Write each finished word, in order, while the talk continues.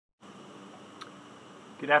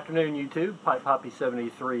Good afternoon, YouTube. Pipe Poppy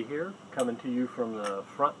 73 here, coming to you from the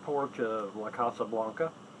front porch of La Casa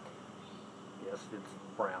Blanca. Yes, it's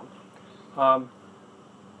brown.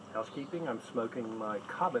 Housekeeping, I'm smoking my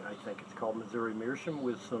Cobbett, I think it's called, Missouri Meerschaum,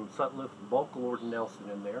 with some Sutliff Bulk Lord Nelson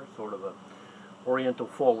in there, sort of a oriental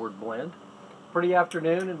forward blend. Pretty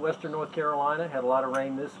afternoon in western North Carolina. Had a lot of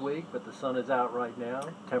rain this week, but the sun is out right now.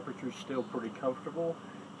 Temperature's still pretty comfortable.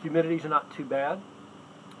 Humidity's not too bad.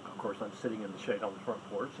 Of course, I'm sitting in the shade on the front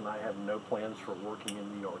porch, and I have no plans for working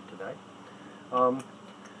in the yard today.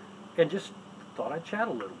 And just thought I'd chat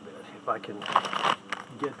a little bit. If I can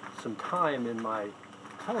get some time in my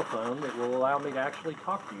telephone that will allow me to actually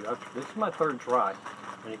talk to you. This is my third try,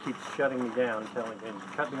 and it keeps shutting me down, and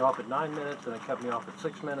cut me off at 9 minutes, and it cut me off at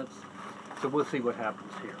 6 minutes. So we'll see what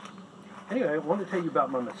happens here. Anyway, I wanted to tell you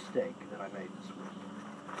about my mistake that I made this week.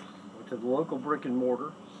 I went to the local brick and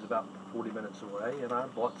mortar, which is about 40 minutes away, and I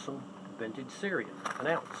bought some vintage Syrian, an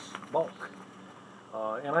ounce, bulk.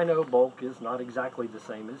 And I know bulk is not exactly the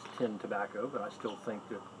same as tin tobacco, but I still think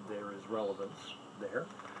that there is relevance there.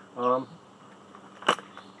 And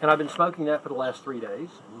I've been smoking that for the last 3 days,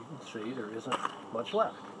 and you can see there isn't much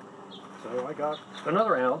left. So I got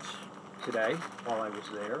another ounce today while I was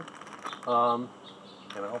there.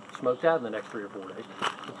 And I'll smoke that in the next 3 or 4 days.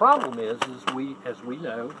 The problem is as we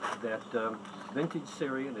know, that vintage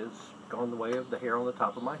Syrian has gone the way of the hair on the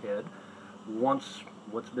top of my head. Once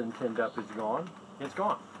what's been tinned up is gone, it's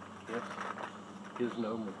gone. It is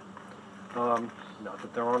no more. Not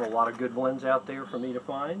that there aren't a lot of good blends out there for me to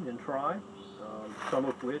find and try, some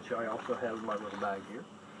of which I also have in my little bag here.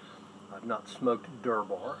 I've not smoked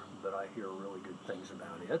Durbar, but I hear really good things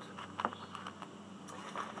about it.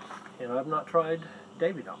 And I've not tried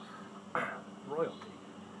Davidoff, Royalty,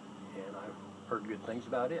 and I've heard good things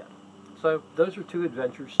about it. So those are 2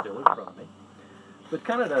 adventures still in front of me. But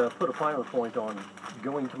kind of to put a finer point on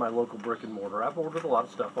going to my local brick and mortar, I've ordered a lot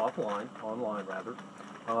of stuff online rather,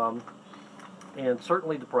 and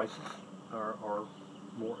certainly the prices are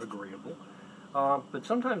more agreeable. But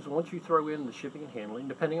sometimes once you throw in the shipping and handling,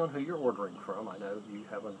 depending on who you're ordering from, I know you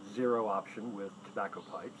have a 0 option with tobacco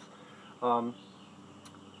pipes.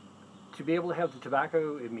 To be able to have the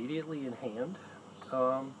tobacco immediately in hand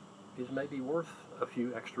is maybe worth a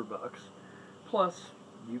few extra bucks. Plus,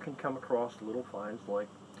 you can come across little finds like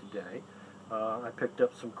today. I picked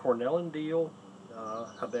up some Cornell and Deal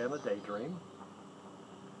Havana Daydream.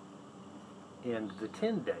 And the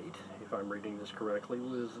tin date, if I'm reading this correctly,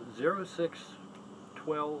 was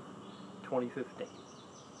 06/12/2015.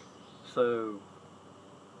 So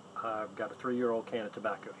I've got a 3-year-old can of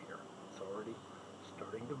tobacco here. It's already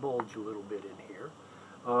starting to bulge a little bit in here.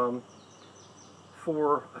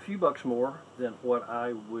 For a few bucks more than what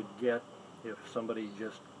I would get if somebody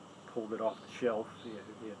just pulled it off the shelf.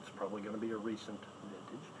 It's probably going to be a recent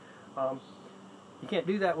vintage. You can't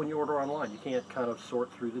do that when you order online. You can't kind of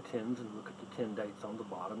sort through the tins and look at the tin dates on the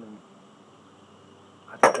bottom, and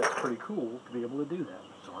I think that's pretty cool to be able to do that.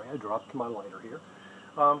 Sorry, I dropped my lighter here.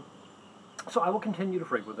 So I will continue to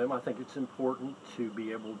frequent them. I think it's important to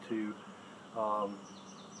be able to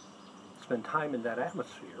spend time in that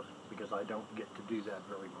atmosphere, because I don't get to do that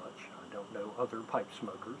very much. I don't know other pipe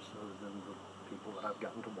smokers other than the people that I've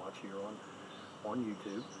gotten to watch here on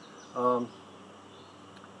YouTube.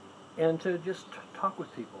 And to just talk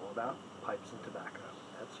with people about pipes and tobacco.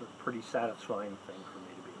 That's a pretty satisfying thing for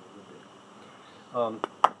me to be able to do.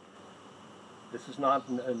 This is not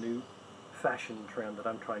a new fashion trend that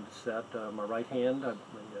I'm trying to set. My right hand,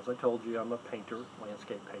 as I told you, I'm a painter,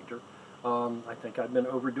 landscape painter. I think I've been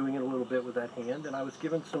overdoing it a little bit with that hand, and I was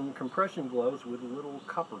given some compression gloves with little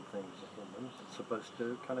copper things in them. It's supposed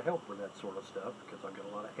to kind of help with that sort of stuff, because I've got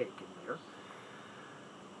a lot of ache in there.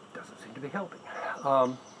 Doesn't seem to be helping.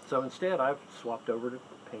 So instead, I've swapped over to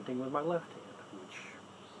painting with my left hand, which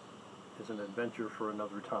is an adventure for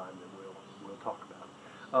another time that we'll talk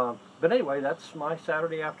about. But anyway, that's my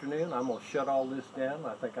Saturday afternoon. I'm going to shut all this down.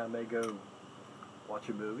 I think I may go watch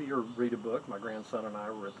a movie or read a book. My grandson and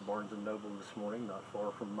I were at the Barnes & Noble this morning, not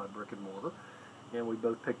far from my brick and mortar, and we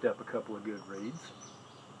both picked up a couple of good reads.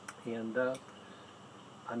 And I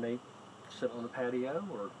may sit on the patio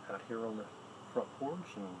or out here on the front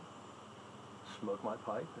porch and smoke my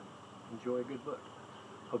pipe and enjoy a good book.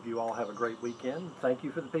 Hope you all have a great weekend. Thank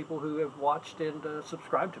you for the people who have watched and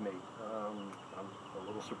subscribed to me. I'm a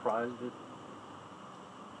little surprised at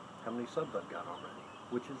how many subs I've got already,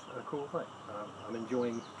 which is a cool thing. I'm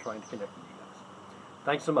enjoying trying to connect with you guys.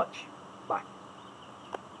 Thanks so much. Bye.